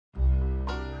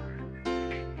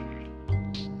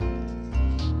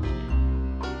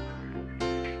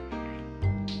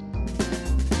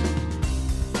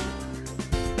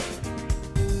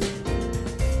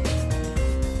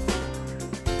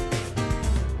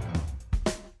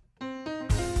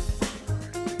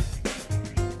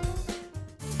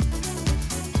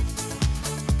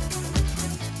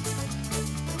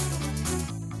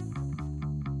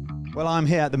Well, I'm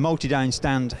here at the MultiDyne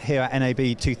stand here at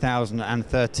NAB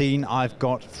 2013. I've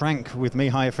got Frank with me.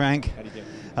 Hi, Frank. How do you do?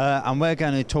 And we're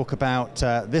going to talk about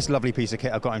this lovely piece of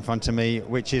kit I've got in front of me,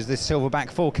 which is this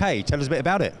SilverBACK 4K. Tell us a bit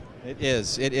about it. It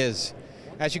is.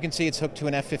 As you can see, it's hooked to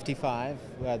an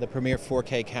F55, the premier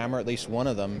 4K camera, at least one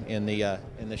of them in the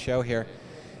show here.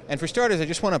 And for starters, I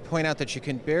just want to point out that you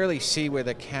can barely see where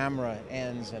the camera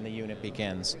ends and the unit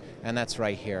begins, and that's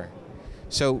right here.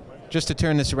 So just to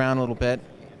turn this around a little bit,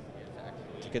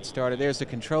 to get started, there's the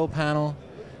control panel,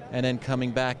 and then coming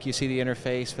back, you see the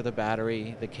interface for the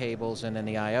battery, the cables, and then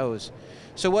the I/Os.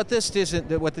 So what this does, in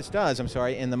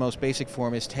the most basic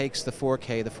form, is takes the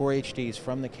 4K, the 4 HDs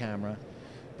from the camera,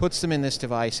 puts them in this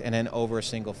device, and then over a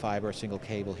single fiber, a single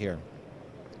cable here.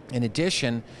 In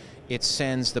addition, it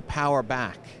sends the power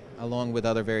back along with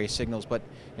other various signals, but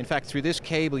in fact through this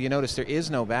cable you notice there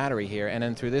is no battery here, and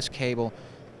then through this cable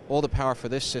all the power for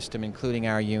this system, including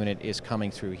our unit, is coming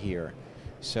through here.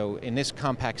 So in this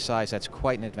compact size, that's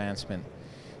quite an advancement.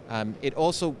 It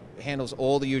also handles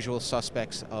all the usual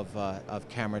suspects of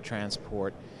camera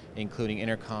transport, including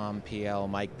intercom, PL,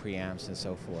 mic preamps, and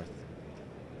so forth.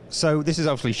 So this is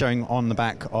obviously showing on the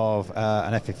back of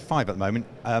an F55 at the moment.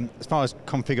 As far as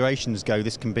configurations go,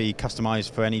 this can be customized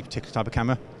for any particular type of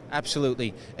camera?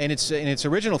 Absolutely. And in its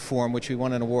original form, which we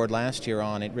won an award last year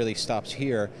on, it really stops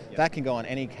here. Yep. That can go on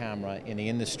any camera in the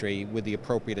industry with the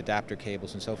appropriate adapter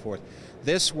cables and so forth.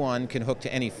 This one can hook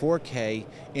to any 4K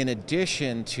in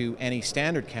addition to any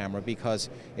standard camera because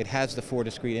it has the 4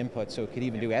 discrete inputs, so it could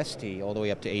even do SD all the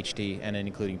way up to HD and then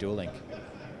including dual link.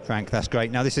 Frank, that's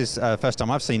great. Now this is first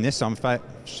time I've seen this, so I'm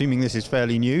assuming this is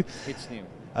fairly new. It's new.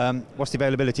 What's the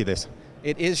availability of this?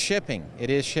 It is shipping.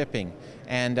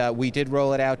 And we did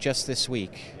roll it out just this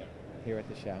week here at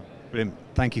the show. Brilliant.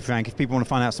 Thank you, Frank. If people want to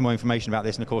find out some more information about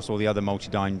this and of course all the other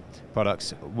MultiDyne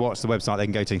products, what's the website they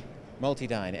can go to?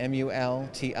 MultiDyne,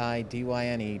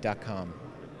 MultiDyne.com.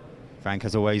 Frank,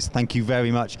 as always, thank you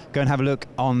very much. Go and have a look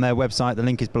on their website. The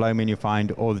link is below me and you'll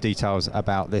find all the details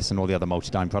about this and all the other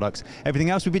MultiDyne products. Everything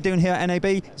else we've been doing here at NAB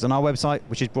is on our website,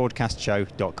 which is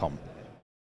broadcastshow.com.